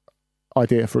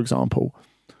idea, for example,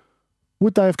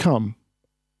 would they have come?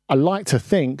 I like to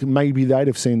think maybe they'd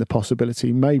have seen the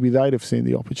possibility, maybe they'd have seen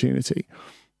the opportunity.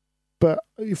 but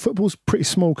football's a pretty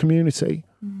small community,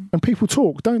 and people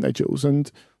talk, don't they, Jules? And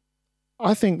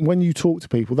I think when you talk to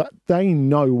people, that they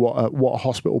know what a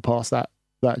hospital pass that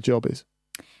job is.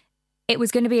 It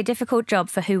was going to be a difficult job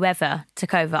for whoever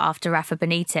took over after Rafa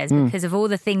Benitez because of all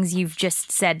the things you've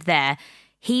just said there.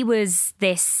 He was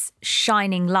this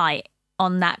shining light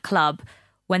on that club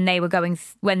when they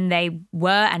were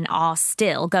and are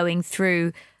still going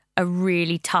through a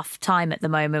really tough time at the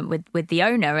moment with the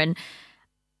owner. And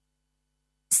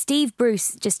Steve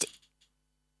Bruce just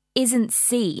isn't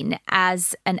seen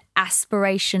as an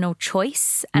aspirational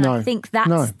choice. And I think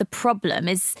that's the problem,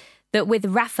 is that with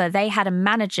Rafa, they had a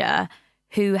manager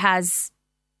who has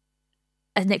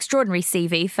an extraordinary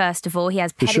CV, first of all. He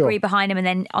has pedigree behind him. And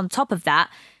then on top of that,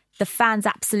 the fans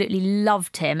absolutely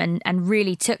loved him and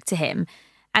really took to him.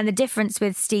 And the difference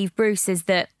with Steve Bruce is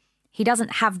that he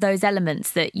doesn't have those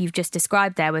elements that you've just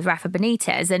described there with Rafa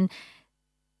Benitez. And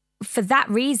for that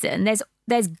reason,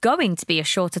 there's going to be a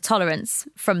shorter tolerance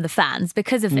from the fans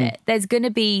because of it. It's going to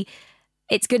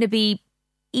be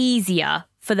easier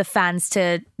for the fans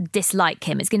to dislike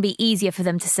him. It's going to be easier for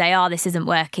them to say, oh, this isn't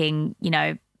working,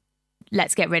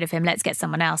 let's get rid of him, let's get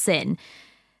someone else in.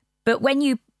 But when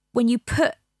you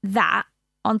put that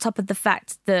on top of the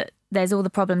fact that there's all the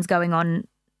problems going on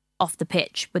off the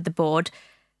pitch with the board,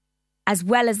 as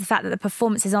well as the fact that the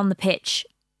performances on the pitch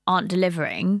aren't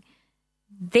delivering,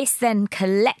 this then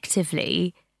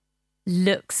collectively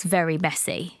looks very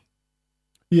messy.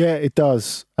 Yeah, it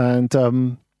does. And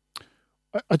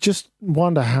I just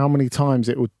wonder how many times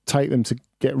it would take them to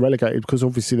get relegated, because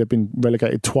obviously they've been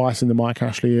relegated twice in the Mike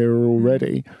Ashley era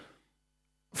already,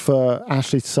 for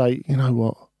Ashley to say, you know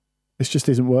what, this just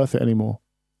isn't worth it anymore.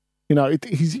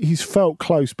 He's felt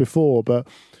close before, but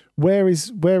where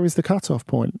is the cutoff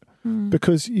point?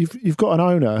 Because you've got an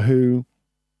owner who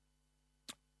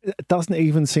doesn't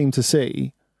even seem to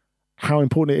see how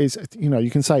important it is.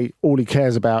 You can say all he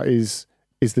cares about is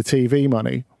the TV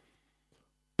money,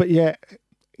 but yet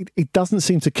he doesn't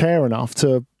seem to care enough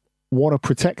to want to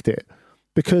protect it.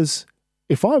 Because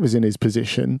if I was in his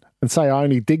position and say I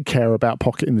only did care about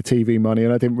pocketing the TV money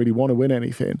and I didn't really want to win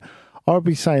anything, I would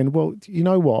be saying, well, you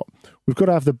know what? We've got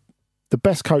to have the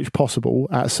best coach possible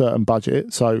at a certain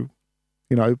budget. So,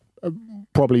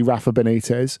 probably Rafa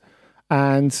Benitez.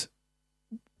 And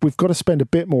we've got to spend a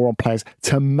bit more on players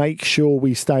to make sure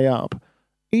we stay up.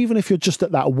 Even if you're just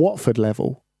at that Watford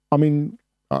level. I mean,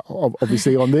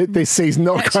 obviously on this season,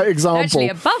 not a great example. Actually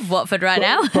above Watford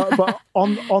now. but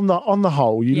on the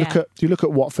whole, you look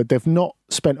at Watford. They've not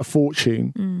spent a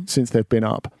fortune since they've been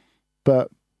up,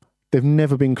 but they've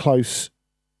never been close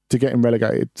to getting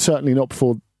relegated. Certainly not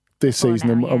before this season,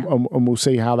 and we'll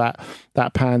see how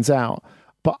that pans out.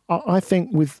 But I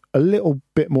think with a little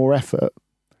bit more effort,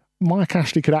 Mike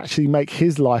Ashley could actually make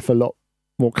his life a lot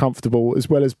more comfortable, as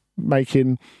well as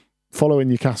making following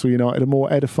Newcastle United a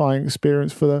more edifying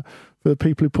experience for the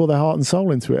people who pour their heart and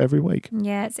soul into it every week.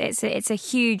 Yeah, it's a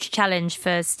huge challenge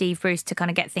for Steve Bruce to kind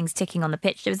of get things ticking on the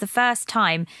pitch. It was the first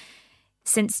time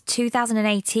since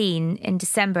 2018 in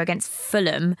December against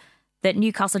Fulham that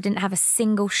Newcastle didn't have a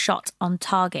single shot on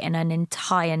target in an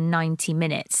entire 90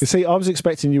 minutes. You see, I was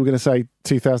expecting you were going to say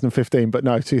 2015, but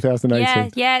no,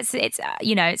 2018. Yeah,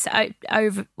 it's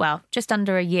over, well, just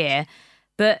under a year,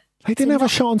 but they didn't have a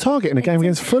shot on target in a game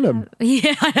against Fulham.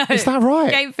 Yeah, I know. Is that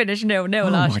right? Game finished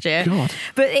 0-0 last year. God.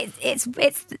 But it's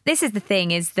this is the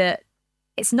thing, is that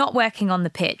it's not working on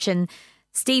the pitch. And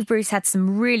Steve Bruce had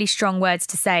some really strong words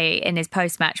to say in his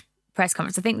post-match press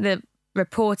conference. I think the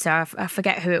reporter, I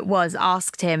forget who it was,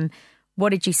 asked him, what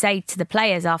did you say to the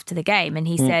players after the game? And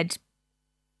he said,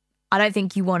 I don't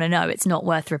think you want to know. It's not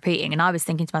worth repeating. And I was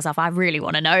thinking to myself, I really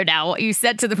want to know now what you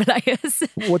said to the players.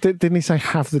 What didn't he say?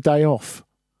 Have the day off.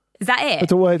 Is that it?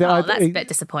 That's a bit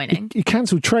disappointing. He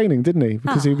cancelled training, didn't he?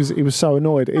 Because he was so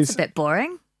annoyed. That's a bit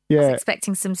boring. Yeah. I was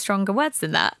expecting some stronger words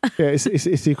than that. Yeah, it's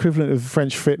the equivalent of the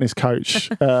French fitness coach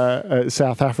at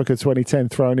South Africa 2010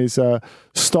 throwing his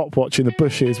stopwatch in the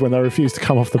bushes when they refused to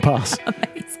come off the bus.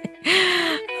 Amazing.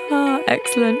 Oh,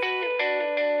 excellent.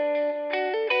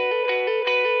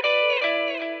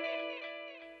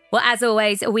 Well, as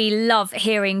always, we love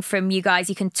hearing from you guys.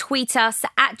 You can tweet us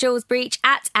at Jules Breach,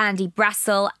 at Andy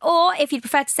Brassel, or if you'd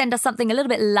prefer to send us something a little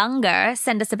bit longer,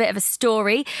 send us a bit of a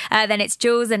story, then it's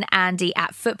Jules and Andy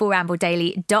at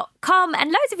footballrambledaily.com.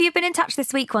 And loads of you have been in touch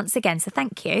this week once again, so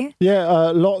thank you.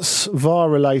 Yeah, lots VAR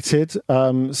related.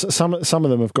 Some of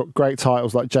them have got great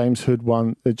titles, like James Hood's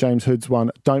one,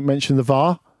 Don't Mention the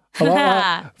VAR. I like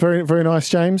that. Very, very nice,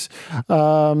 James.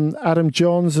 Adam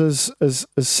Johns has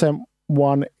sent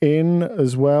one in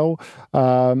as well.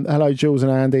 Hello, Jules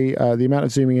and Andy. The amount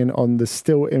of zooming in on the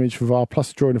still image for VAR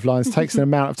plus drawing of lines takes an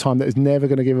amount of time that is never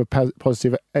going to give a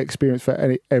positive experience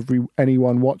for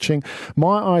anyone watching.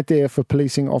 My idea for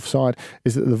policing offside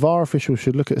is that the VAR official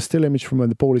should look at a still image from when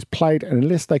the ball is played, and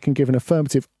unless they can give an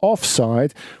affirmative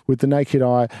offside with the naked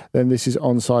eye, then this is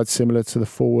onside, similar to the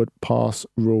forward pass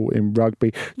rule in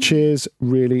rugby. Cheers,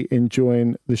 really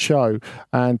enjoying the show.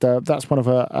 And that's one of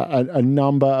a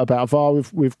number about VAR.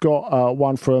 We've got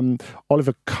one from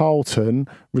Oliver Carlton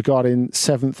regarding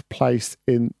 7th place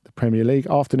in the Premier League.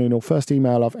 Afternoon, or first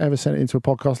email I've ever sent into a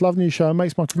podcast. Love the new show.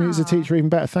 Makes my commute as a teacher even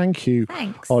better. Thank you.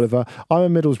 Thanks, Oliver.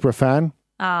 I'm a Middlesbrough fan.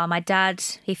 My dad,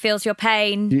 he feels your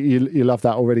pain. You love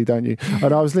that already, don't you?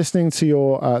 And I was listening to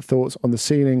your thoughts on the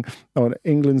ceiling, on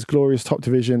England's glorious top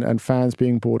division and fans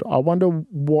being bored. I wonder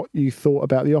what you thought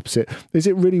about the opposite. Is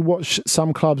it really what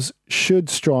some clubs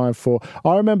should strive for?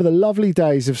 I remember the lovely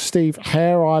days of Steve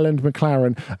Hare Island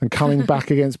McLaren and coming back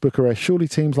against Bucharest. Surely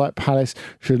teams like Palace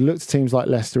should look to teams like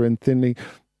Leicester and Thinley.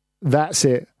 That's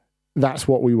it. That's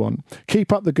what we want.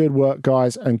 Keep up the good work,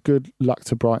 guys, and good luck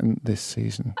to Brighton this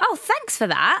season. Oh, thanks for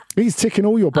that. He's ticking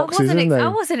all your boxes, isn't he? I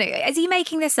wasn't. Is he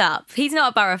making this up? He's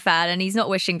not a Borough fan and he's not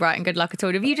wishing Brighton good luck at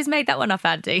all. Have you just made that one up,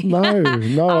 Andy? No,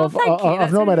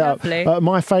 I've not made it up.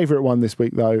 My favourite one this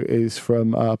week, though, is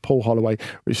from Paul Holloway,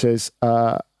 which says,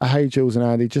 hey, Jules and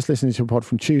Andy, just listening to a pod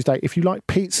from Tuesday. If you like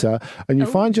pizza and you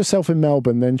find yourself in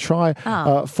Melbourne, then try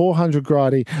 400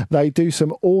 Gradi. They do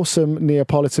some awesome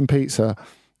Neapolitan pizza.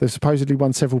 They've supposedly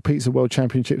won several Pizza World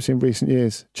Championships in recent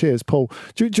years. Cheers, Paul.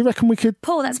 Do you reckon we could...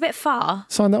 Paul, that's a bit far.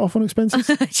 Sign that off on expenses?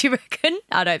 Do you reckon?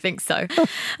 I don't think so.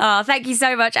 Thank you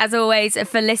so much, as always,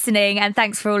 for listening, and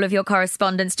thanks for all of your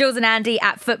correspondence. Jules and Andy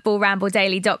at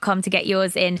footballrambledaily.com to get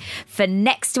yours in for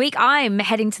next week. I'm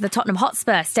heading to the Tottenham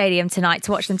Hotspur Stadium tonight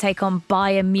to watch them take on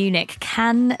Bayern Munich.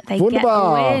 Can they get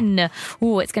a win?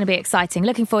 Oh, it's going to be exciting.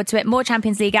 Looking forward to it. More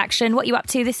Champions League action. What are you up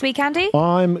to this week, Andy?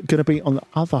 I'm going to be on the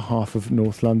other half of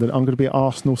North London. I'm going to be at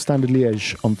Arsenal Standard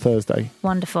Liège on Thursday.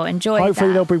 Wonderful. Enjoy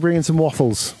Hopefully they'll be bringing some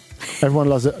waffles. Everyone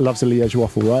loves a Liège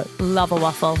waffle, right? Love a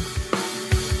waffle.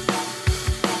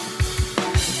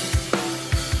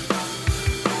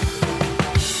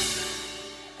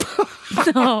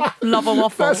 Oh, love a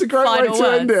waffle. That's a great way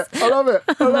to end it. I love it.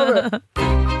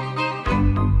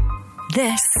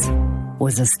 This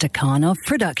was a Stakhanov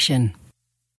production.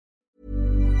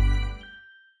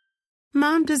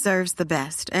 Mom deserves the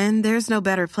best, and there's no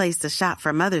better place to shop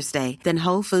for Mother's Day than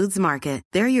Whole Foods Market.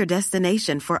 They're your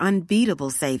destination for unbeatable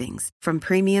savings, from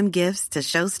premium gifts to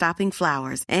show-stopping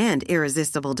flowers and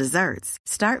irresistible desserts.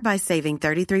 Start by saving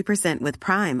 33% with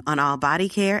Prime on all body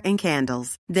care and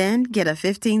candles. Then get a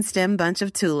 15-stem bunch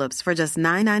of tulips for just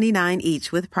 $9.99 each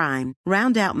with Prime.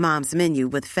 Round out Mom's menu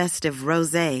with festive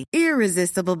rosé,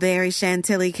 irresistible berry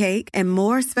chantilly cake, and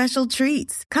more special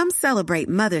treats. Come celebrate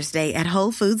Mother's Day at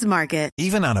Whole Foods Market.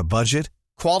 Even on a budget,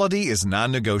 quality is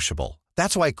non-negotiable.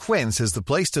 That's why Quince is the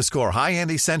place to score high-end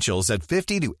essentials at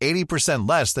 50 to 80%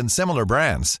 less than similar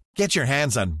brands. Get your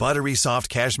hands on buttery soft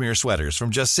cashmere sweaters from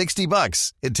just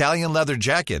 $60, Italian leather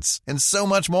jackets, and so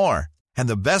much more. And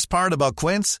the best part about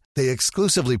Quince, they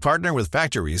exclusively partner with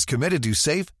factories committed to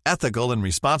safe, ethical, and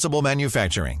responsible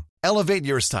manufacturing. Elevate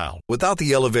your style without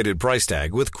the elevated price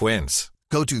tag with Quince.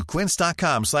 Go to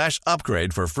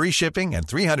quince.com/upgrade for free shipping and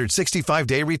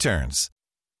 365-day returns.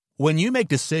 When you make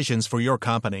decisions for your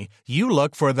company, you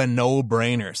look for the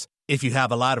no-brainers. If you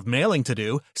have a lot of mailing to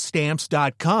do,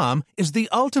 Stamps.com is the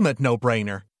ultimate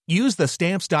no-brainer. Use the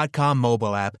Stamps.com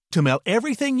mobile app to mail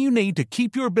everything you need to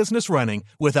keep your business running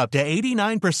with up to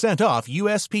 89% off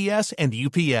USPS and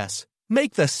UPS.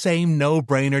 Make the same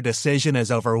no-brainer decision as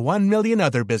over 1 million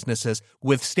other businesses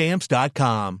with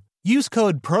Stamps.com. Use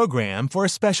code PROGRAM for a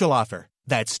special offer.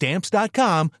 That's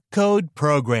Stamps.com, code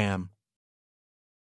PROGRAM.